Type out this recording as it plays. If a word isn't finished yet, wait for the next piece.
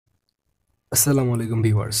আসসালামু আলাইকুম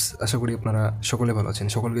ভিউয়ার্স, আশা করি আপনারা সকলে ভালো আছেন।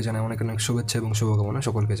 সকলকে জানাই অনেক অনেক শুভেচ্ছা এবং শুভকামনা।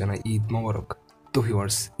 সকলকে জানাই ঈদ মোবারক। তো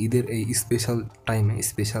ভিউয়ার্স, ঈদের এই স্পেশাল টাইমে,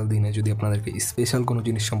 স্পেশাল দিনে যদি আপনাদেরকে স্পেশাল কোনো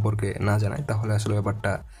জিনিস সম্পর্কে না জানাই, তাহলে আসলে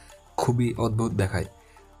ব্যাপারটা খুবই অদ্ভুত দেখায়।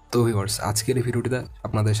 তো ভিউয়ার্স, আজকের এই ভিডিওটিতে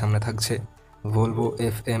আপনাদের সামনে থাকছে ভলভো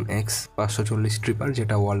FMX 540 ট্রিপার,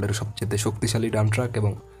 যেটা ওয়ার্ল্ডের সবচেয়ে শক্তিশালী ডাম্প ট্রাক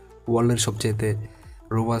এবং ওয়ার্ল্ডের সবচেয়ে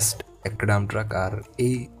রোবাস্ট একটা ডাম্প ট্রাক। আর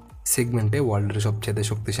এই সেগমেন্টে ওয়ার্ল্ডের সবচেয়ে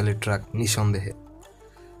শক্তিশালী ট্রাক নিঃসন্দেহে।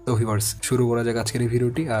 তো ভিউয়ার্স, শুরু করা যাক আজকের এই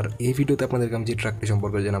ভিডিওটি। আর এই ভিডিওতে আপনাদেরকে আমি যে ট্রাকটি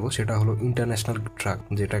সম্পর্কে জানাবো সেটা হলো ইন্টারন্যাশনাল ট্রাক,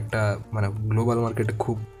 যেটা একটা গ্লোবাল মার্কেটে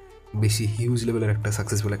খুব বেশি হিউজ লেভেলের একটা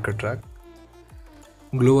সাকসেসফুল একটা ট্রাক।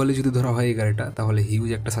 গ্লোবালি যদি ধরা হয় এই গাড়িটা, তাহলে হিউজ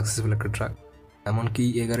একটা সাকসেসফুল একটা ট্রাক। এমনকি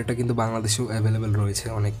এই গাড়িটা কিন্তু বাংলাদেশেও অ্যাভেলেবেল রয়েছে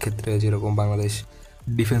অনেক ক্ষেত্রে, যেরকম বাংলাদেশ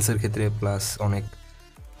ডিফেন্সের ক্ষেত্রে, প্লাস অনেক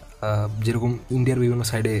যেরকম ইন্ডিয়ার বিভিন্ন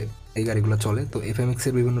সাইডে এই গাড়িগুলো চলে। তো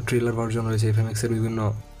FMX-এর বিভিন্ন ট্রেলার ভার্জন রয়েছে, FMX-এর বিভিন্ন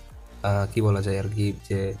কি বলা যায় আর কি,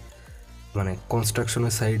 যে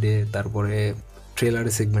কনস্ট্রাকশনের সাইডে, তারপরে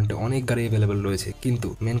ট্রেলারের সেগমেন্টে অনেক গাড়ি অ্যাভেলেবেল রয়েছে। কিন্তু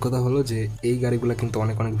মেন কথা হলো যে এই গাড়িগুলো কিন্তু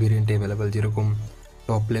অনেক অনেক ভেরিয়েন্টে অ্যাভেলেবেল, যেরকম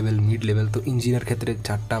টপ লেভেল, মিড লেভেল। তো ইঞ্জিনের ক্ষেত্রে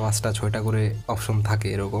 4টা 5টা 6টা করে অপশন থাকে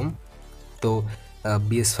এরকম। তো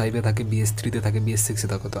BS5-এ থাকে, BS3-তে থাকে, BS6-এ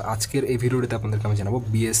থাকে। তো আজকের এই ভিডিওটিতে আপনাদেরকে আমি জানাবো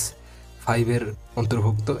BS5-এর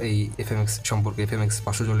অন্তর্ভুক্ত এই FMX সম্পর্কে, FMX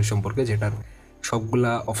 540 সম্পর্কে, যেটার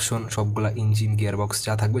সবগুলা অপশন, সবগুলা ইঞ্জিন, গিয়ারবক্স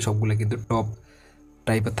যা থাকবে সবগুলো কিন্তু টপ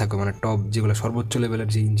টাইপের থাকবে, মানে টপ যেগুলো সর্বোচ্চ লেভেলের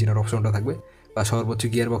যে ইঞ্জিনের অপশনটা থাকবে বা সর্বোচ্চ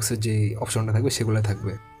গিয়ার বক্সের যে অপশনটা থাকবে সেগুলো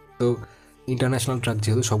থাকবে। তো ইন্টারন্যাশনাল ট্রাক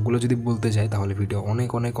যেহেতু, সবগুলো যদি বলতে যাই তাহলে ভিডিও অনেক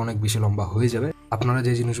অনেক অনেক বেশি লম্বা হয়ে যাবে। আপনারা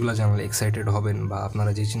যে জিনিসগুলো জানলে এক্সাইটেড হবেন বা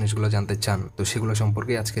আপনারা যে জিনিসগুলো জানতে চান, তো সেগুলো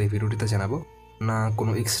সম্পর্কে আজকের এই ভিডিওটিতে জানাবো। না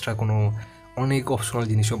কোনো এক্সট্রা কোনো অনেক অপশনাল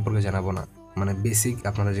জিনিস সম্পর্কে জানাবো না, মানে বেসিক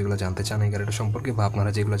আপনারা যেগুলো জানতে চান এই গাড়িটা সম্পর্কে, বা আপনারা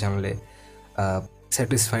যেগুলো জানলে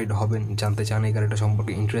স্যাটিসফাইড হবেন, জানতে চান এই গাড়িটা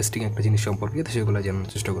সম্পর্কে, ইন্টারেস্টিং একটা জিনিস সম্পর্কে, তো সেগুলো জানার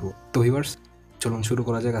চেষ্টা করবো। তো ভিউয়ার্স, চলুন শুরু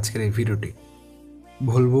করা যাক আজকের এই ভিডিওটি।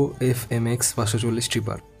 ভলভো FMX 540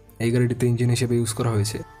 ট্রিপার, এই গাড়িটিতে ইঞ্জিন হিসেবে ইউজ করা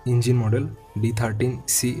হয়েছে ইঞ্জিন মডেল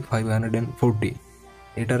D13C540।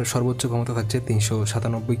 এটার সর্বোচ্চ ক্ষমতা থাকছে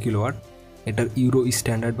 397 কিলোওয়াট। এটার ইউরো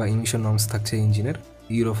স্ট্যান্ডার্ড বা ইমিশন নর্মস থাকছে ইঞ্জিনের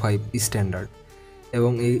ইউরো 5 স্ট্যান্ডার্ড।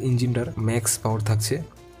 এবং এই ইঞ্জিনটার ম্যাক্স পাওয়ার থাকছে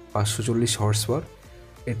 540 হর্স পাওয়ার।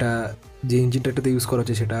 এটা যে ইঞ্জিনটাতে ইউজ করা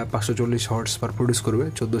হচ্ছে সেটা 540 হর্স পাওয়ার প্রডিউস করবে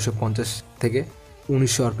 1450 থেকে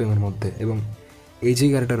 1900 RPM-এর মধ্যে। এবং এই যে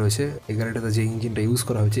গাড়িটা রয়েছে, এই গাড়িটাতে যে ইঞ্জিনটা ইউজ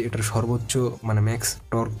করা হয়েছে এটার সর্বোচ্চ ম্যাক্স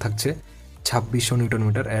টর্ক থাকছে 2600 নিউটন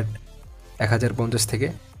মিটার অ্যাট 1050 থেকে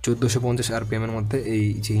 1450 RPM-এর মধ্যে। এই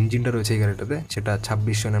যে ইঞ্জিনটা রয়েছে এই গাড়িটাতে, সেটা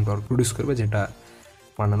 2600 Nm টর্ক প্রডিউস করবে, যেটা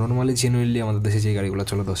নর্মালি জেনুইনলি আমাদের দেশে যে গাড়িগুলো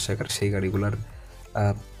চলে 10 চাকার, সেই গাড়িগুলোর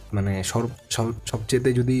সবচেয়ে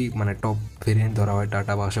যদি টপ ভেরিয়েন্ট ধরা হয়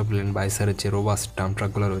টাটা বা অশোক লেল্যান্ড বা আইসারের যে রোবাস্ট ডাম্প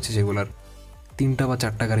ট্রাকগুলো রয়েছে, সেগুলোর 3টা বা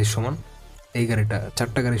 4টা গাড়ির সমান এই গাড়িটা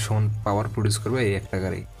 4টা গাড়ির সমান পাওয়ার প্রডিউস করবে এই একটা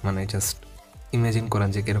গাড়ি। জাস্ট ইমাজিন করেন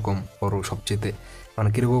যে কীরকম বড়, সবচেয়েতে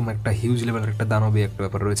কীরকম একটা হিউজ লেভেলের একটা দানবী একটা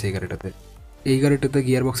ব্যাপার রয়েছে এই গাড়িটাতে। এই গাড়িটাতে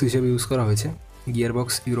গিয়ার বক্স হিসেবে ইউজ করা হয়েছে গিয়ার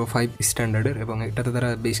বক্স ইউরো 5 স্ট্যান্ডার্ডের। এবং এটাতে তারা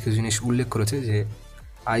বেশ কিছু জিনিস উল্লেখ করেছে, যে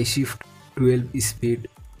iShift 12 speed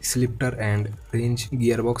স্লিপ্টার and range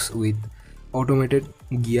gearbox with automated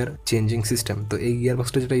gear changing system. তো এই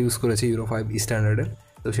গিয়ারবক্সটা যেটা ইউজ করেছে ইউরো 5 স্ট্যান্ডার্ডের,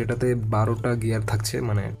 তো সেটাতে 12টা গিয়ার থাকছে,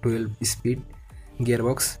 12 speed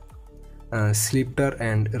gearbox, স্লিপ্টার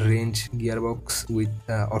and range gearbox with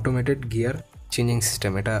automated gear changing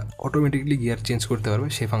system. এটা অটোমেটিকলি গিয়ার চেঞ্জ করতে পারবে,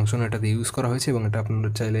 সেই ফাংশন এটাতে ইউজ করা হয়েছে। এবং এটা আপনারা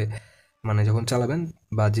চাইলে যখন চালাবেন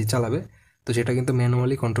বা যে চালাবে, তো সেটা কিন্তু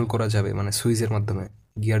ম্যানুয়ালি কন্ট্রোল করা যাবে, সুইচের মাধ্যমে।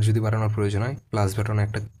 গিয়ার যদি বাড়ানোর প্রয়োজন হয়, প্লাস বাটন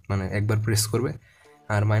একবার প্রেস করবে,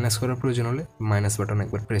 আর মাইনাস করার প্রয়োজন হলে মাইনাস বাটন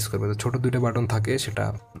একবার প্রেস করবে। তো ছোটো 2টা বাটন থাকে, সেটা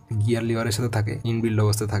গিয়ার লিভারের সাথে থাকে, ইনবিল্ড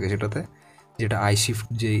অবস্থায় থাকে সেটাতে, যেটা iShift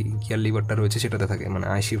যে গিয়ার লিভারটা রয়েছে সেটাতে থাকে,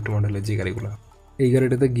 iShift মডেলের যে গাড়িগুলো। এই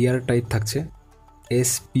গাড়িটাতে গিয়ার টাইপ থাকছে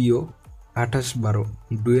SPO 2812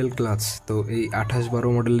 ডুয়েল ক্লাচ। তো এই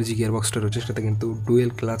 2812 মডেলের যে গিয়ার বক্সটা রয়েছে সেটাতে কিন্তু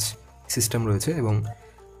ডুয়েল ক্লাচ সিস্টেম রয়েছে। এবং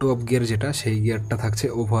টপ গিয়ার যেটা, সেই গিয়ারটা থাকছে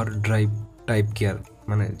ওভার ড্রাইভ টাইপ গিয়ার,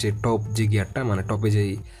 যে টপ যে গিয়ারটা, টপে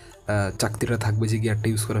যেই চাকতিটা থাকবে, যে গিয়ারটা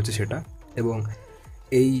ইউজ করা হচ্ছে সেটা। এবং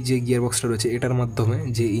এই যে গিয়ার বক্সটা রয়েছে এটার মাধ্যমে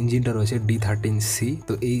যে ইঞ্জিনটা রয়েছে D13C,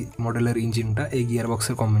 তো এই মডেলের ইঞ্জিনটা এই গিয়ার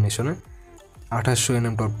বক্সের কম্বিনেশনে 2800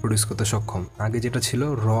 Nm টর্ক প্রডিউস করতে সক্ষম। আগে যেটা ছিল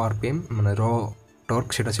র RPM, র টর্ক,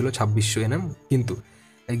 সেটা ছিল 2600 Nm, কিন্তু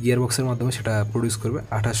এই গিয়ার বক্সের মাধ্যমে সেটা প্রডিউস করবে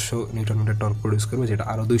 2800 নিউটন মিটার টর্ক প্রডিউস করবে, যেটা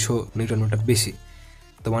আরও 200 নিউটন মিটার বেশি।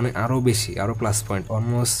 তো আরও বেশি, আরও প্লাস পয়েন্ট,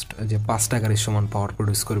 অলমোস্ট যে 5টা গাড়ির সমান পাওয়ার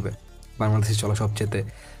প্রডিউস করবে বাংলাদেশে চলা সবচেয়ে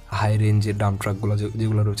হাই রেঞ্জের ডাম্প ট্রাকগুলো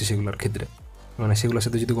যেগুলো রয়েছে সেগুলোর ক্ষেত্রে, সেগুলোর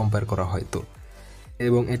সাথে যদি কম্পেয়ার করা হয়। তো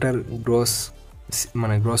এবং এটার গ্রস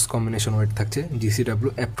মানে গ্রস কম্বিনেশন ওয়েট থাকছে GCW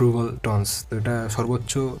অ্যাপ্রুভাল টনস। তো এটা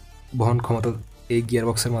সর্বোচ্চ বহন ক্ষমতা এই গিয়ার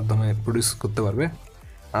বক্সের মাধ্যমে প্রডিউস করতে পারবে।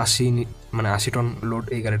 80 টন লোড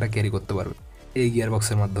এই গাড়িটা ক্যারি করতে পারবে এই গিয়ার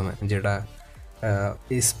বক্সের মাধ্যমে, যেটা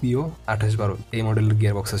SPO 2812 এই মডেলের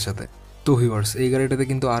গিয়ার বক্সের সাথে। তো ভিউয়ার্স, এই গাড়িটাতে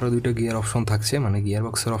কিন্তু আরও 2টা গিয়ার অপশন থাকছে, মানে গিয়ার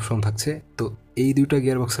বক্সের অপশন থাকছে। তো এই 2টা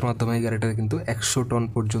গিয়ার বক্সের মাধ্যমে এই গাড়িটাতে কিন্তু 100 টন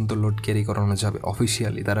পর্যন্ত লোড ক্যারি করানো যাবে,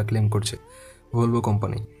 অফিসিয়ালি তারা ক্লেম করছে ভলভো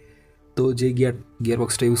কোম্পানি। তো যে গিয়ার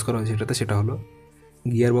বক্সটা ইউজ করা হয়েছে সেটা হলো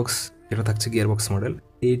গিয়ার বক্স, যেটা থাকছে গিয়ার বক্স মডেল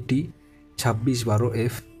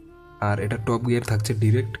AT2612F। আর এটা টপ গিয়ার থাকছে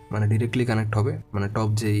ডিরেক্ট, মানে ডিরেক্টলি কানেক্ট হবে, মানে টপ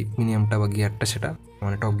যেই মিনিমামটা বা গিয়ারটা সেটা,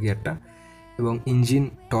 মানে টপ গিয়ারটা। এবং ইঞ্জিন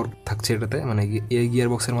টর্ক থাকছে এটাতে, মানে এই গিয়ার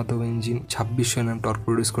বক্সের মাধ্যমে ইঞ্জিন 2600 Nm টর্ক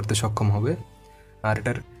প্রডিউস করতে সক্ষম হবে। আর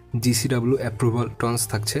এটার GCW অ্যাপ্রুভাল টনস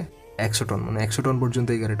থাকছে 100 টন, মানে 100 টন পর্যন্ত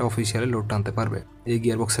এই গাড়িটা অফিসিয়ালি লোড টানতে পারবে এই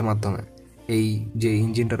গিয়ার বক্সের মাধ্যমে, এই যে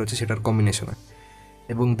ইঞ্জিনটা রয়েছে সেটার কম্বিনেশনে।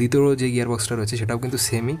 এবং দ্বিতীয় যে গিয়ার বক্সটা রয়েছে সেটাও কিন্তু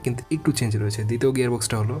সেমই, কিন্তু একটু চেঞ্জ রয়েছে। দ্বিতীয় গিয়ার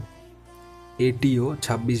বক্সটা হলো ATO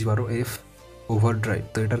 2612F ওভার ড্রাইভ।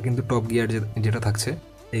 তো এটার কিন্তু টপ গিয়ার যেটা থাকছে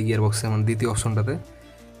এই গিয়ার বক্সে, মানে দ্বিতীয় অপশনটাতে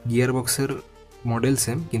গিয়ার বক্সের মডেল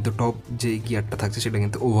সেম, কিন্তু টপ যে গিয়ারটা থাকছে সেটা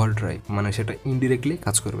কিন্তু ওভার ড্রাইভ, মানে সেটা ইনডিরেক্টলি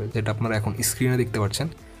কাজ করবে, যেটা আপনারা এখন স্ক্রিনে দেখতে পাচ্ছেন,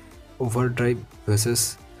 over drive versus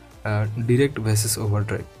direct versus over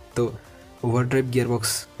drive. তো ওভার ড্রাইভ গিয়ার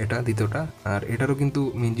বক্স এটা দ্বিতীয়টা। আর এটারও কিন্তু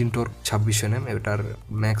ইঞ্জিন টর্ক 2600 Nm, এটার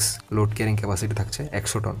ম্যাক্স লোড ক্যারিং ক্যাপাসিটি থাকছে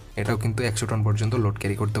 100 টন। এটাও কিন্তু 100 টন পর্যন্ত লোড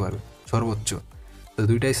ক্যারি করতে পারবে সর্বোচ্চ। তো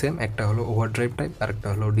দুইটাই সেম, একটা হলো ওভার ড্রাইভ টাইপ আর একটা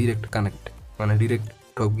হলো ডিরেক্ট কানেক্ট, মানে ডিরেক্ট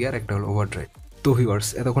টপ গিয়ার, একটা হলো ওভার ড্রাইভ। তো ভিউয়ার্স,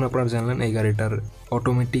 এতক্ষণ আপনারা জানলেন এই গাড়িটার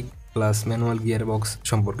automatic plus manual gear box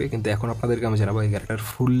সম্পর্কে, কিন্তু এখন আপনাদেরকে আমি জানাবো এই গাড়িটার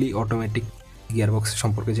ফুললি অটোমেটিক গিয়ার বক্স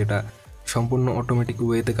সম্পর্কে, যেটা সম্পূর্ণ অটোমেটিক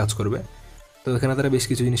ওয়েতে কাজ করবে। তো এখানে তারা বেশ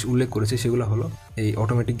কিছু জিনিস উল্লেখ করেছে, সেগুলো হলো এই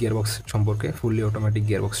অটোমেটিক গিয়ারবক্স সম্পর্কে, ফুললি অটোমেটিক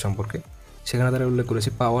গিয়ারবক্স সম্পর্কে। সেখানে তারা উল্লেখ করেছে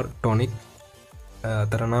পাওয়ার টনিক,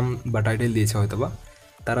 তারা নাম বা টাইটেল দিয়েছে হয়তো, বা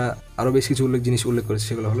তারা আরও বেশ কিছু জিনিস উল্লেখ করেছে,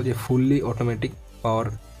 সেগুলো হলো যে ফুললি অটোমেটিক পাওয়ার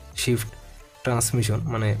শিফট ট্রান্সমিশন,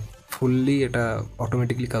 মানে ফুললি এটা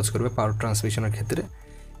অটোমেটিকলি কাজ করবে পাওয়ার ট্রান্সমিশনের ক্ষেত্রে।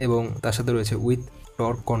 এবং তার সাথে রয়েছে with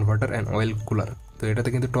torque converter and oil cooler. তো এটাতে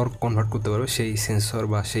কিন্তু টর্ক কনভার্ট করতে পারবে সেই সেন্সর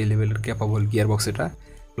বা সেই লেভেলের ক্যাপাবল গিয়ারবক্স এটা।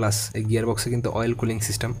 প্লাস এই গিয়ারবক্সে কিন্তু অয়েল কুলিং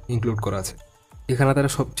সিস্টেম ইনক্লুড করা আছে। এখানে তারা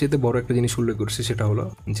সবচেয়ে বড় একটা জিনিস উল্লেখ করেছে, সেটা হলো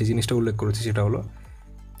যে জিনিসটা উল্লেখ করেছে সেটা হলো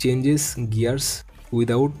changes gears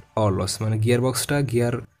without power loss, মানে গিয়ারবক্সটা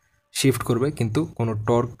গিয়ার শিফট করবে কিন্তু কোনো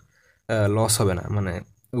টর্ক লস হবে না, মানে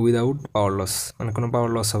উইদাউট পাওয়ার লস, মানে কোনো পাওয়ার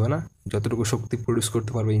লস হবে না। যতটুকু শক্তি প্রডিউস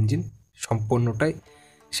করতে পারবে ইঞ্জিন সম্পূর্ণটাই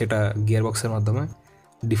সেটা গিয়ারবক্সের মাধ্যমে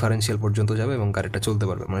ডিফারেন্সিয়াল পর্যন্ত যাবে এবং গাড়িটা চলতে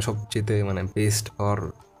পারবে, মানে সবচেয়ে মানে বেস্ট পাওয়ার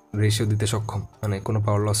রেশিও দিতে সক্ষম, মানে কোনো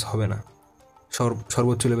পাওয়ার লস হবে না।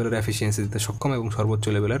 সর্বোচ্চ লেভেলের এফিসিয়েন্সি দিতে সক্ষম এবং সর্বোচ্চ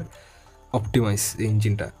লেভেলের অপটিমাইজ এই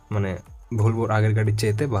ইঞ্জিনটা, মানে ভলভোর আগের গাড়ির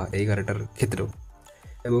চাইতে বা এই গাড়িটার ক্ষেত্রেও।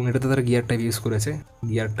 এবং এটাতে তারা গিয়ার টাইপ ইউজ করেছে,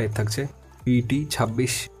 গিয়ার টাইপ থাকছে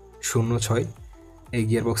PT2606 এই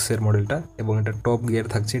গিয়ার বক্সের মডেলটা। এবং এটা টপ গিয়ার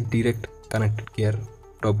থাকছে direct connected gear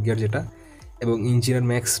top gear যেটা। এবং ইঞ্জিনের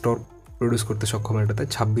ম্যাক্স টর্ক প্রডিউস করতে সক্ষম এটাতে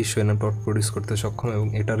 2600 Nm টর্ক প্রডিউস করতে সক্ষম। এবং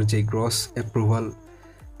এটার যে গ্রস অ্যাপ্রুভাল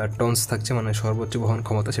টনস থাকছে, মানে সর্বোচ্চ বহন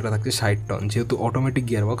ক্ষমতা, সেটা থাকছে 60 টন। যেহেতু অটোমেটিক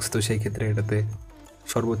গিয়ারবক্স, তো সেই ক্ষেত্রে এটাতে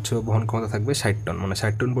সর্বোচ্চ বহন ক্ষমতা থাকবে 60 টন, মানে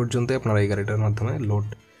 60 টন পর্যন্ত আপনারা এই গাড়িটার মাধ্যমে লোড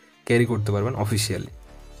ক্যারি করতে পারবেন অফিসিয়ালি।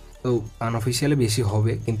 তো আনঅফিসিয়ালি বেশি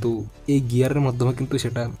হবে, কিন্তু এই গিয়ারের মাধ্যমে কিন্তু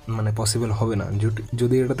সেটা মানে পসিবল হবে না।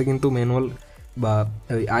 যদি এটাতে কিন্তু ম্যানুয়াল বা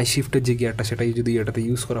ওই আই শিফটের যে গিয়ারটা সেটাই যদি এটাতে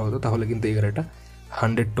ইউজ করা হতো, তাহলে কিন্তু এই গাড়িটা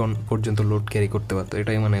 100 টন পর্যন্ত লোড ক্যারি করতে পারতো।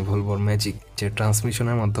 এটাই মানে ভলভোর ম্যাজিক, যে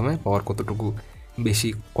ট্রান্সমিশনের মাধ্যমে পাওয়ার কতটুকু বেশি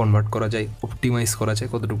কনভার্ট করা যায়, অপটিমাইজ করা যায়,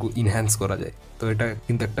 কতটুকু ইনহ্যান্স করা যায়। তো এটা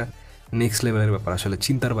কিন্তু একটা নেক্সট লেভেলের ব্যাপার, আসলে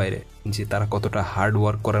চিন্তার বাইরে যে তারা কতটা হার্ড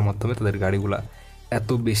ওয়ার্ক করার মাধ্যমে তাদের গাড়িগুলা এত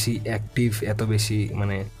বেশি অ্যাক্টিভ, এত বেশি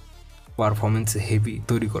মানে পারফরমেন্স হেভি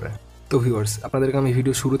তৈরি করে। তো ভিউয়ার্স, আপনাদেরকে আমি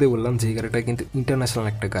ভিডিও শুরুতে বললাম যে এই গাড়িটা কিন্তু ইন্টারন্যাশনাল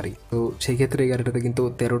একটা গাড়ি। তো সেই ক্ষেত্রে এই গাড়িটাতে কিন্তু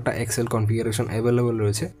 13টা এক্সেল কনফিগারেশন অ্যাভেলেবেল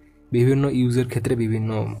রয়েছে বিভিন্ন ইউজের ক্ষেত্রে, বিভিন্ন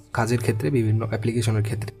কাজের ক্ষেত্রে, বিভিন্ন অ্যাপ্লিকেশনের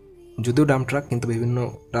ক্ষেত্রে। যদিও ডাম্প ট্রাক, কিন্তু বিভিন্ন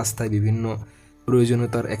রাস্তায় বিভিন্ন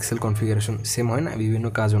প্রয়োজনীয়তার এক্সেল কনফিগারেশন সেম হয় না, বিভিন্ন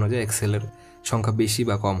কাজ অনুযায়ী এক্সেলের সংখ্যা বেশি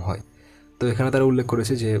বা কম হয়। তো এখানে তারা উল্লেখ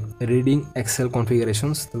করেছে যে রিডিং এক্সেল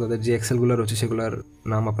কনফিগারেশনস, তো তাদের যে এক্সেলগুলো রয়েছে সেগুলোর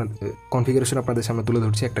নাম আপনাদের কনফিগারেশন আপনাদের সামনে তুলে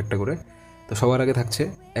ধরছি একটা একটা করে। তো সবার আগে থাকছে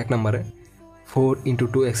 1 নম্বরে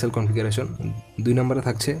 4x2 এক্সেল কনফিগারেশন, 2 নম্বরে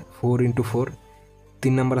থাকছে 4x4,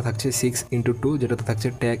 3 নম্বরে থাকছে 6x2 যেটাতে থাকছে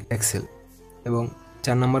ট্যাগ এক্সেল, এবং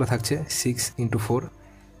 4 নম্বরে থাকছে 6x4,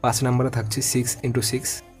 5 নম্বরে থাকছে 6x6,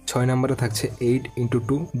 6 নম্বরে থাকছে 8x2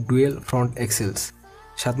 ডুয়েল ফ্রন্ট এক্সেলস,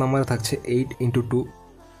 7 নম্বরে থাকছে 8x2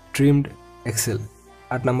 ট্রিমড এক্সেল,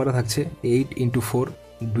 8 নম্বরে থাকছে 8x4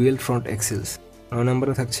 ডুয়েল ফ্রন্ট এক্সেলস, 9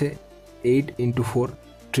 নম্বরে থাকছে 8x4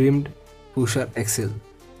 ট্রিমড পুশার এক্সেল,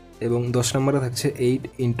 এবং 10 নম্বরে থাকছে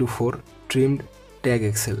 8x4 ট্রিমড ট্যাগ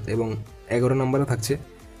এক্সেল, এবং 11 নম্বরে থাকছে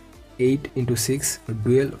 8x6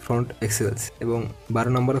 ডুয়েল ফ্রন্ট এক্সেলস, এবং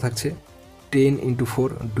 12 নম্বরে থাকছে 10x4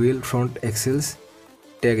 dual front excels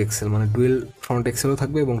tag Excel, মানে ডুয়েল ফ্রন্ট এক্সেলও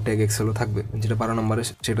থাকবে এবং ট্যাগ এক্সেলও থাকবে, যেটা 12 নম্বরে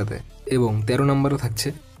সেটাতে। এবং 13 নম্বরে থাকছে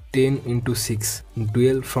 10x6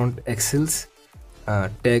 dual front excels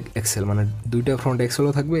tag Excel, মানে দুইটা ফ্রন্ট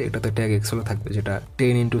এক্সেলও থাকবে, এটাতে ট্যাগ এক্সেলও থাকবে, যেটা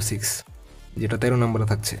 10x6, যেটা 13 নম্বরে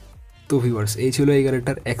থাকছে। তো ভিউয়ার্স, এই ছিল এই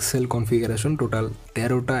গাড়িটার Excel configuration. Total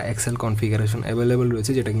 13টা Excel configuration available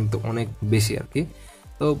রয়েছে, যেটা কিন্তু অনেক বেশি আর কি।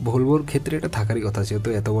 তো ভলভোর ক্ষেত্রে এটা থাকারই কথা, যেহেতু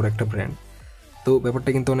এত বড় একটা ব্র্যান্ড। তো ব্যাপারটা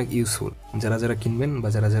কিন্তু অনেক ইউজফুল যারা যারা কিনবেন বা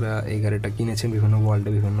যারা যারা এই গাড়িটা কিনেছেন বিভিন্ন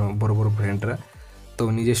ওয়ার্ল্ডে বিভিন্ন বড় বড় ব্র্যান্ডরা। তো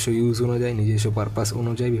নিজস্ব ইউজ অনুযায়ী, নিজস্ব পারপাস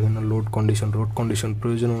অনুযায়ী, বিভিন্ন রোড কন্ডিশন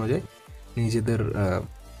প্রয়োজন অনুযায়ী নিজেদের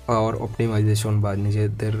পাওয়ার অপটিমাইজেশন বা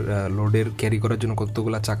নিজেদের লোডের ক্যারি করার জন্য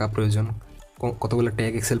কতগুলো চাকা প্রয়োজন, কতগুলো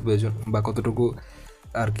ট্যাগ এক্সেল প্রয়োজন, বা কতটুকু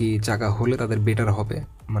আর কি চাকা হলে তাদের বেটার হবে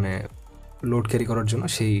মানে লোড ক্যারি করার জন্য,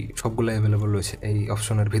 সেই সবগুলো অ্যাভেলেবল রয়েছে এই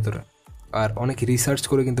অপশনের ভিতরে। আর অনেক রিসার্চ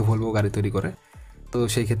করে কিন্তু ভলভো গাড়ি তৈরি করে, তো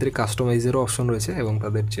সেই ক্ষেত্রে কাস্টমাইজেরও অপশন রয়েছে এবং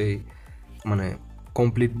তাদের যেই মানে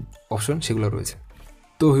কমপ্লিট অপশন সেগুলো রয়েছে।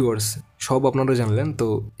 তো ভিউয়ার্স, সব আপনারা জানলেন। তো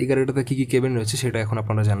এই গাড়িটাতে কী কী কেবিন রয়েছে সেটা এখন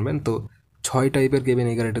আপনারা জানবেন। তো 6 টাইপের কেবিন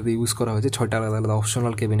এই গাড়িটাতে ইউজ করা হয়েছে, 6টা আলাদা আলাদা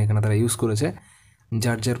অপশনাল কেবিন এখানে তারা ইউজ করেছে।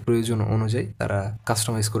 যার যার প্রয়োজন অনুযায়ী তারা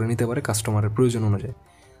কাস্টমাইজ করে নিতে পারে, কাস্টমারের প্রয়োজন অনুযায়ী।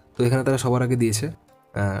 তো এখানে তারা সবার আগে দিয়েছে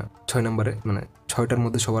 6 নম্বরে, মানে 6টার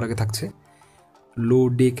মধ্যে সবার আগে থাকছে লো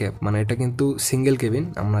ডে ক্যাব, মানে এটা কিন্তু সিঙ্গেল কেবিন,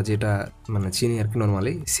 আমরা যেটা মানে চিনি আর কি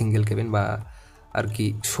নর্মালি সিঙ্গেল কেবিন, বা আর কি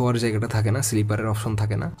শোয়ার জায়গাটা থাকে না, স্লিপারের অপশন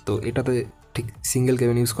থাকে না। তো এটাতে ঠিক সিঙ্গেল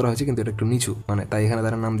কেবিন ইউজ করা হয়েছে, কিন্তু এটা একটু নিচু, মানে তাই এখানে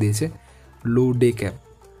তারা নাম দিয়েছে লো ডে ক্যাব।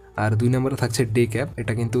 আর 2 নম্বরে থাকছে ডে ক্যাব,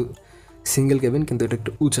 এটা কিন্তু সিঙ্গেল কেবিন, কিন্তু এটা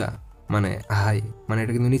একটু উঁচা, মানে হাই, মানে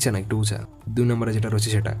এটা কিন্তু নিচে না, একটু উঁচা 2 নম্বরে যেটা রয়েছে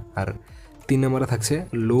সেটা। আর 3 নম্বরে থাকছে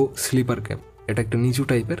লো স্লিপার ক্যাব, এটা একটু নিচু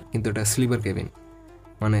টাইপের, কিন্তু এটা স্লিপার কেবিন,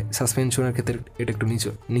 মানে সাসপেনশনের ক্ষেত্রে এটা একটু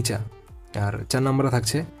নিচা। আর 4 নম্বরে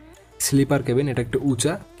থাকছে স্লিপার কেবিন, এটা একটু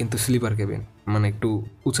উঁচা কিন্তু স্লিপার কেবিন, মানে একটু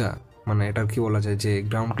উঁচা, মানে এটার কি বলা যায় যে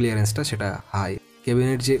গ্রাউন্ড ক্লিয়ারেন্সটা সেটা হাই,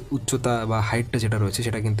 কেবিনের যে উচ্চতা বা হাইটটা যেটা রয়েছে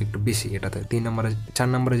সেটা কিন্তু একটু বেশি এটাতে। 4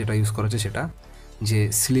 নম্বরে যেটা ইউজ করা হয়েছে সেটা যে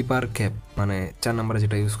স্লিপার ক্যাব, মানে 4 নম্বরে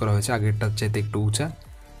যেটা ইউজ করা হয়েছে আগেরটার চাইতে একটু উঁচা,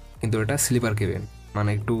 কিন্তু এটা স্লিপার কেবিন, মানে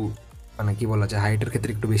একটু মানে কি বলা যায় হাইটের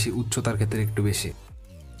ক্ষেত্রে একটু বেশি, উচ্চতার ক্ষেত্রে একটু বেশি।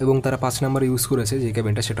 এবং তারা 5 নাম্বার ইউজ করেছে যে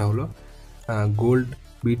ক্যাবিনটা সেটা হলো গোল্ড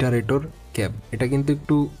বিটারেটর ক্যাব, এটা কিন্তু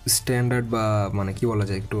একটু স্ট্যান্ডার্ড বা মানে কি বলা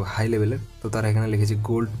যায় একটু হাই লেভেলের। তো তারা এখানে লিখেছে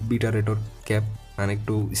গোল্ড বিটারেটর ক্যাব, মানে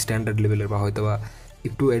একটু স্ট্যান্ডার্ড লেভেলের বা হয়তো বা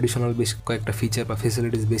একটু অ্যাডিশনাল বেশ কয়েকটা ফিচার বা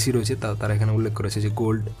ফেসিলিটিস বেশি রয়েছে, তারা এখানে উল্লেখ করেছে যে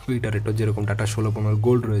গোল্ড বিটারেটর, যেরকম টাটা 1615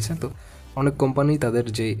 গোল্ড রয়েছে। তো অনেক কোম্পানি তাদের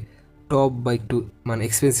যে টপ বা একটু মানে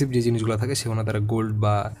এক্সপেন্সিভ যে জিনিসগুলো থাকে সেখানে তারা গোল্ড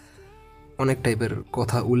বা অনেক টাইপের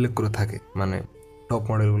কথা উল্লেখ করে থাকে মানে টপ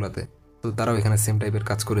মডেলগুলোতে। তো তারাও এখানে সেম টাইপের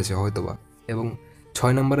কাজ করেছে হয়তোবা। এবং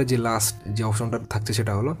 6 নম্বরে যে লাস্ট যে অপশনটা থাকছে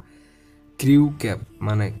সেটা হলো ক্রিউ ক্যাব,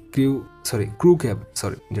 মানে ক্রু ক্যাব,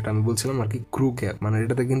 যেটা আমি বলছিলাম আর কি, ক্রু ক্যাব, মানে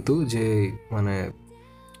এটাতে কিন্তু যে মানে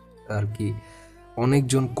আর কি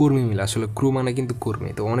অনেকজন কর্মী মিলে, আসলে ক্রু মানে কিন্তু কর্মী,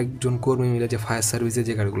 তো অনেকজন কর্মী মিলে যে ফায়ার সার্ভিসে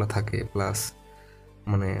যে গাড়িগুলো থাকে, প্লাস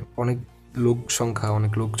মানে অনেক লোক সংখ্যা,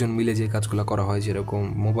 অনেক লোকজন মিলে যে কাজগুলো করা হয়, যেরকম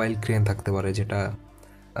মোবাইল ক্রেন থাকতে পারে, যেটা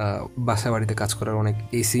বাসা বাড়িতে কাজ করার, অনেক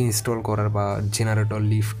এসি ইনস্টল করার বা জেনারেটর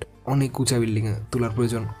লিফট অনেক উঁচা বিল্ডিংয়ে তোলার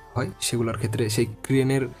প্রয়োজন হয়, সেগুলোর ক্ষেত্রে সেই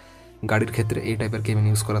ক্রেনের গাড়ির ক্ষেত্রে এই টাইপের কেবিন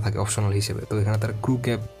ইউজ করা থাকে অপশনাল হিসেবে। তো এখানে তারা ক্রু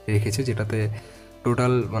ক্যাব রেখেছে, যেটাতে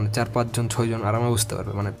টোটাল মানে 4-5 জন 6 জন আরামে বসতে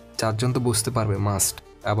পারবে, মানে 4 জন তো বসতে পারবে মাস্ট।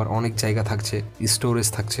 আবার অনেক জায়গা থাকছে, স্টোরেজ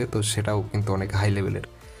থাকছে, তো সেটাও কিন্তু অনেক হাই লেভেলের।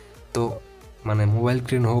 তো মানে মোবাইল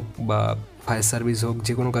ক্রেন হোক বা ফায়ার সার্ভিস হোক,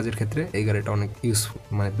 যে কোনো কাজের ক্ষেত্রে এই গাড়িটা অনেক ইউজফুল,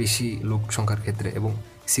 মানে বেশি লোক সংখ্যার ক্ষেত্রে। এবং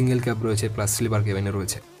সিঙ্গেল ক্যাব রয়েছে প্লাস স্লিপার ক্যাবিনে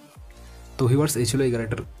রয়েছে। তো ভিউয়ার্স, এই ছিল এই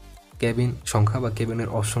গাড়িটার ক্যাবিন সংখ্যা বা ক্যাবিনের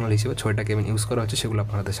অপশনাল হিসেবে 6টা ক্যাবিন ইউজ করা হচ্ছে, সেগুলো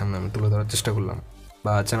আপনাদের সামনে আমি তুলে ধরার চেষ্টা করলাম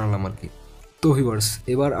বা জানালাম আর কি। তো ভিউয়ার্স,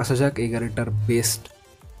 এবার আসা যাক এই গাড়িটার বেস্ট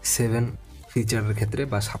 7 ফিচারের ক্ষেত্রে,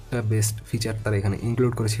 বা 7টা বেস্ট ফিচার তারা এখানে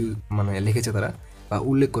ইনক্লুড করেছে, মানে লিখেছে তারা বা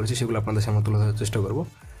উল্লেখ করেছে, সেগুলো আপনাদের সামনে তুলে ধরার চেষ্টা করব।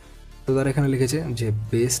 তো তারা এখানে লিখেছে যে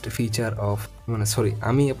বেস্ট ফিচার অফ, মানে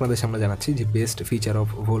আমি আপনাদের সামনে জানাচ্ছি যে best feature of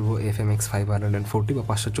Volvo FMX 540 বা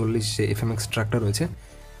 540 যে FMX ট্রাকটা রয়েছে,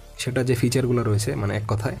 সেটা যে ফিচারগুলো রয়েছে মানে এক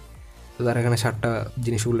কথায়। তো তারা এখানে 7টা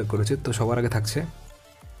জিনিস উল্লেখ করেছে। তো সবার আগে থাকছে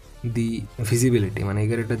দি ভিজিবিলিটি, মানে এই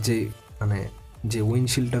গাড়িটার যে মানে যে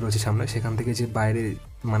উইন্ডশিল্ডটা রয়েছে সামনে, সেখান থেকে যে বাইরে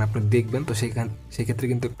মানে আপনি দেখবেন, তো সেক্ষেত্রে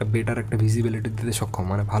কিন্তু একটা বেটার একটা ভিজিবিলিটি দিতে সক্ষম,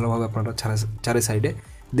 মানে ভালোভাবে আপনারা চারে সাইডে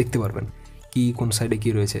দেখতে পারবেন। কি কোন সাইডে কী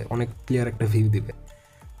রয়েছে অনেক ক্লিয়ার একটা ভিউ দিবে।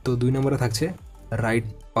 তো 2 নম্বরে থাকছে রাইড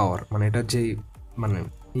পাওয়ার, মানে এটার যে মানে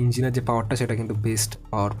ইঞ্জিনের যে পাওয়ারটা সেটা কিন্তু বেস্ট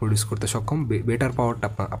পাওয়ার প্রডিউস করতে সক্ষম, বেটার পাওয়ারটা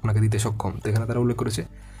আপনাকে দিতে সক্ষম। তো এখানে তারা উল্লেখ করেছে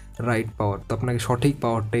রাইট পাওয়ার, তো আপনাকে সঠিক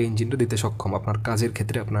পাওয়ারটাই ইঞ্জিনটা দিতে সক্ষম আপনার কাজের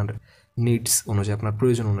ক্ষেত্রে, আপনার নিডস অনুযায়ী, আপনার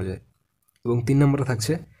প্রয়োজন অনুযায়ী। এবং 3 নম্বরে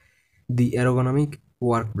থাকছে দি অ্যারোগনমিক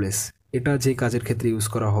ওয়ার্ক প্লেস, এটা যেই কাজের ক্ষেত্রে ইউজ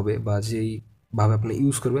করা হবে বা যেইভাবে আপনি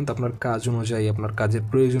ইউজ করবেন, তো আপনার কাজ অনুযায়ী, আপনার কাজের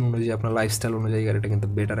প্রয়োজন অনুযায়ী, আপনার লাইফস্টাইল অনুযায়ী গাড়িটা কিন্তু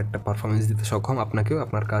বেটার একটা পারফরমেন্স দিতে সক্ষম আপনাকেও,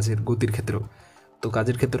 আপনার কাজের গতির ক্ষেত্রেও। তো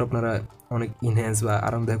কাজের ক্ষেত্রে আপনারা অনেক ইনহ্যান্স বা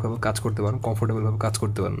আরামদায়কভাবে কাজ করতে পারেন, কমফোর্টেবলভাবে কাজ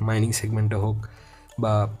করতে পারেন, মাইনিং সেগমেন্টে হোক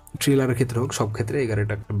বা ট্রেলারের ক্ষেত্রে হোক, সব ক্ষেত্রে এই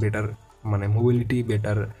গাড়িটা একটা বেটার মানে mobility,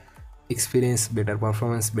 better experience, better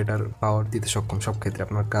performance, better পাওয়ার দিতে সক্ষম সব ক্ষেত্রে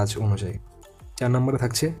আপনার কাজ অনুযায়ী। 4 নম্বরে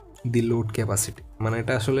থাকছে দি লোড ক্যাপাসিটি, মানে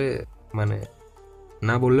এটা আসলে মানে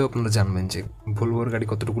না বললেও আপনারা জানবেন যে ভলভোর গাড়ি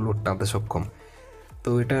কতটুকু লোড টানতে সক্ষম। তো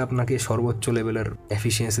এটা আপনাকে সর্বোচ্চ লেভেলের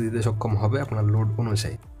এফিসিয়েন্সি দিতে সক্ষম হবে আপনার লোড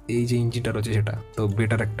অনুযায়ী। এই যে ইঞ্জিনটা রয়েছে সেটা তো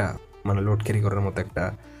বেটার একটা মানে লোড ক্যারি করার মতো একটা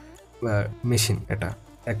মেশিন এটা,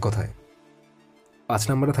 এক কথায়। 5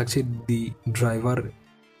 নম্বরে থাকছে দি ড্রাইভার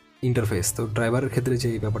ইন্টারফেস। তো ড্রাইভারের ক্ষেত্রে যে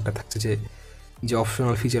ব্যাপারটা থাকছে, যে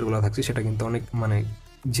অপশনাল ফিচারগুলো থাকছে সেটা কিন্তু অনেক মানে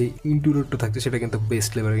যে ইন্টেরিয়রটা থাকছে সেটা কিন্তু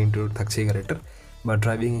বেস্ট লেভেলের ইন্টেরিয়র থাকছে এই গাড়িটার। বা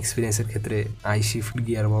ড্রাইভিং এক্সপিরিয়েন্সের ক্ষেত্রে shift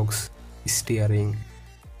gear box, steering,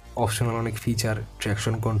 optional অনেক feature,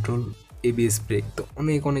 traction control, ABS brake, তো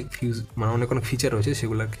অনেক অনেক ফিচার রয়েছে,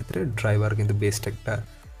 সেগুলোর ক্ষেত্রে ড্রাইভার কিন্তু বেস্ট একটা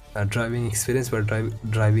ড্রাইভিং এক্সপিরিয়েন্স বা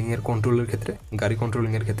ড্রাইভিংয়ের কন্ট্রোলের ক্ষেত্রে, গাড়ি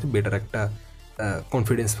কন্ট্রোলিংয়ের ক্ষেত্রে বেটার একটা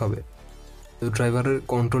কনফিডেন্স পাবে। তো ড্রাইভারের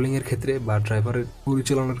কন্ট্রোলিংয়ের ক্ষেত্রে বা ড্রাইভারের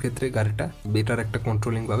পরিচালনার ক্ষেত্রে গাড়িটা বেটার একটা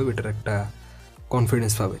কন্ট্রোলিং পাবে, বেটার একটা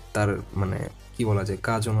কনফিডেন্স পাবে তার মানে কি বলা যায়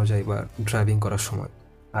কাজ অনুযায়ী বা ড্রাইভিং করার সময়।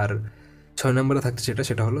 আর 6 নম্বরে থাকছে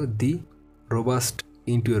সেটা হলো দি রোবাস্ট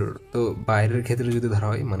ইন্টেরিয়র। তো বাইরের ক্ষেত্রে যদি ধরা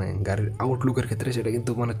হয় মানে গাড়ির আউটলুকের ক্ষেত্রে, সেটা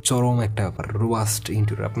কিন্তু মানে চরম একটা ব্যাপার, রোবাস্ট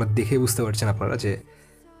ইন্টেরিয়র। আপনার দেখে বুঝতে পারছেন আপনারা যে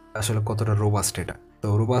আসলে কতটা রোবাস্ট এটা। তো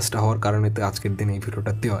রোবাস্ট হওয়ার কারণে তো আজকের দিনে এই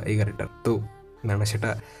ভিডিওটা দেওয়া এই গাড়িটার, তো মানে সেটা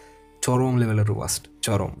চরম লেভেলের রোবাস্ট,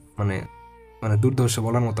 চরম মানে মানে দুর্ধর্ষ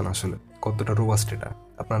বলার মতন আসলে কতটা রোবাস্ট এটা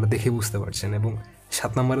আপনারা দেখে বুঝতে পারছেন। এবং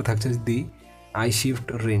 7 নম্বরে থাকছে দি শিফট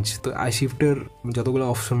রেঞ্জ। তো শিফটের যতগুলো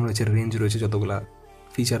অপশন রয়েছে, রেঞ্জ রয়েছে, যতগুলো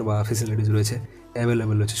ফিচার বা ফেসিলিটিস রয়েছে,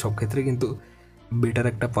 অ্যাভেলেবেল রয়েছে সব ক্ষেত্রে কিন্তু বেটার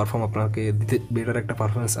একটা বেটার একটা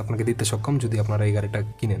পারফরমেন্স আপনাকে দিতে সক্ষম যদি আপনারা এই গাড়িটা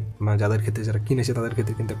কিনেন। মানে যাদের ক্ষেত্রে, যারা কিনেছে তাদের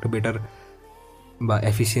ক্ষেত্রে কিন্তু একটা বেটার বা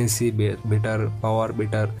এফিসিয়েন্সি, বেটার পাওয়ার,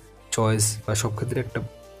 বেটার চয়েস বা সব ক্ষেত্রে একটা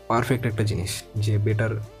পারফেক্ট একটা জিনিস যে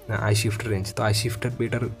বেটার শিফট রেঞ্জ। তো শিফটের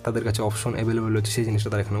বেটার তাদের কাছে অপশন অ্যাভেলেবেল হচ্ছে, সেই জিনিসটা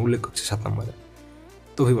তারা এখানে উল্লেখ করছে 7 নম্বরে।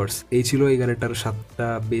 তো ভিউয়ার্স, এই ছিল এই গাড়িটার 7টা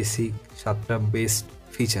বেস্ট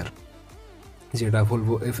ফিচার, যেটা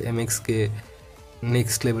ভলভো FMX-কে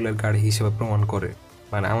নেক্সট লেভেলের গাড়ি হিসেবে প্রমাণ করে।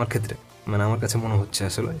 মানে আমার ক্ষেত্রে মানে আমার কাছে মনে হচ্ছে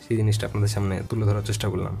আসলে সেই জিনিসটা আপনাদের সামনে তুলে ধরার চেষ্টা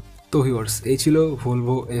করলাম। তো ভিউয়ার্স, এই ছিল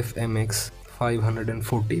ভলভো FMX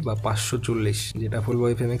 540 বা 540, যেটা ভলভো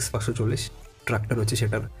FMX 540 ট্রাকটা রয়েছে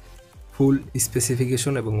সেটার ফুল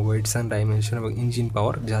স্পেসিফিকেশন এবং ওয়েটস অ্যান্ড ডাইমেনশন এবং ইঞ্জিন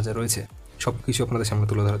পাওয়ার যা যা রয়েছে সব কিছু আপনাদের সামনে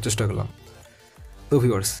তুলে ধরার চেষ্টা করলাম। তো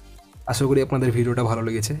ভিউয়ার্স, আশা করি আপনাদের ভিডিওটা ভালো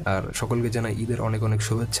লেগেছে, আর সকলকে জানাই ঈদের অনেক অনেক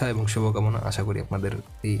শুভেচ্ছা এবং শুভকামনা। আশা করি আপনাদের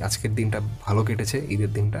এই আজকের দিনটা ভালো কেটেছে,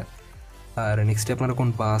 ঈদের দিনটা। আর নেক্সটে আপনারা কোন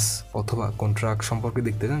বাস অথবা কোন ট্রাক সম্পর্কে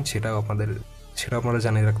দেখতে চান সেটাও আপনারা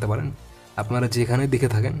জানিয়ে রাখতে পারেন। আপনারা যেখানে দেখে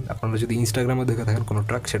থাকেন, আপনারা যদি ইনস্টাগ্রামে দেখে থাকেন কোনো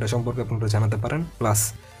ট্রাক, সেটা সম্পর্কে আপনারা জানাতে পারেন। প্লাস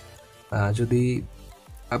যদি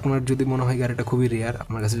যদি মনে হয় গাড়িটা খুবই রেয়ার,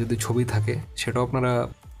 আপনার কাছে যদি ছবি থাকে সেটাও আপনারা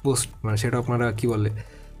সেটাও আপনারা কী বলে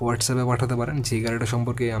হোয়াটসঅ্যাপে পাঠাতে পারেন। যে গাড়িটা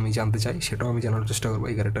সম্পর্কে আমি জানতে চাই সেটাও আমি জানার চেষ্টা করবো,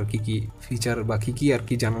 এই গাড়িটার কী কী ফিচার বা কী কী আর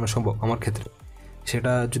কি জানানো সম্ভব আমার ক্ষেত্রে।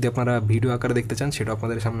 সেটা যদি আপনারা ভিডিও আকারে দেখতে চান সেটা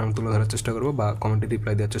আপনাদের সামনে আমি তুলে ধরার চেষ্টা করবো, বা কমেন্টে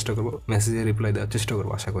রিপ্লাই দেওয়ার চেষ্টা করবো, মেসেজে রিপ্লাই দেওয়ার চেষ্টা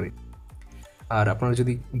করবো আশা করি। আর আপনারা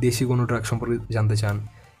যদি দেশি কোনো ট্রাক সম্পর্কে জানতে চান,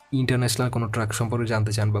 ইন্টারন্যাশনাল কোনো ট্রাক সম্পর্কে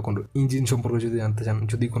জানতে চান, বা কোনো ইঞ্জিন সম্পর্কে যদি জানতে চান,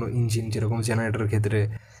 যদি কোনো ইঞ্জিন যেরকম জেনারেটরের ক্ষেত্রে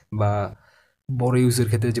বা বড় ইউজের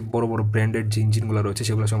ক্ষেত্রে যে বড় বড় ব্র্যান্ডেড যে ইঞ্জিনগুলো রয়েছে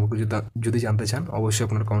সেগুলো সম্পর্কে যদি জানতে চান, অবশ্যই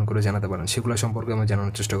আপনারা কমেন্ট করে জানাতে পারেন। সেগুলো সম্পর্কে আমি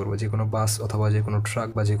জানানোর চেষ্টা করবো। যে কোনো বাস অথবা যে কোনো ট্রাক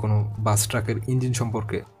বা যে কোনো বাস ট্রাকের ইঞ্জিন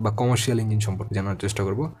সম্পর্কে বা কমার্শিয়াল ইঞ্জিন সম্পর্কে জানার চেষ্টা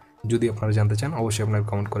করবো। যদি আপনারা জানতে চান অবশ্যই আপনারা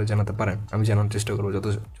কমেন্ট করে জানাতে পারেন, আমি জানার চেষ্টা করবো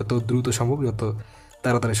যত দ্রুত সম্ভব, যত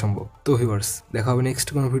তাড়াতাড়ি সম্ভব। তো ভিউয়ার্স, দেখা হবে নেক্সট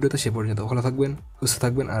কোনো ভিডিওতে। সে পর্যন্ত ভালো থাকবেন, সুস্থ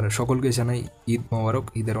থাকবেন, আর সকলকে জানাই ঈদ মোবারক,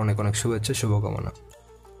 ঈদের অনেক অনেক শুভেচ্ছা, শুভকামনা।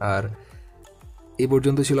 আর এই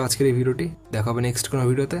পর্যন্ত ছিল আজকের এই ভিডিওটি। দেখা হবে নেক্সট কোনো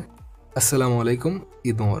ভিডিওতে। আসসালামু আলাইকুম,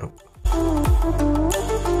 ঈদ মোবারক।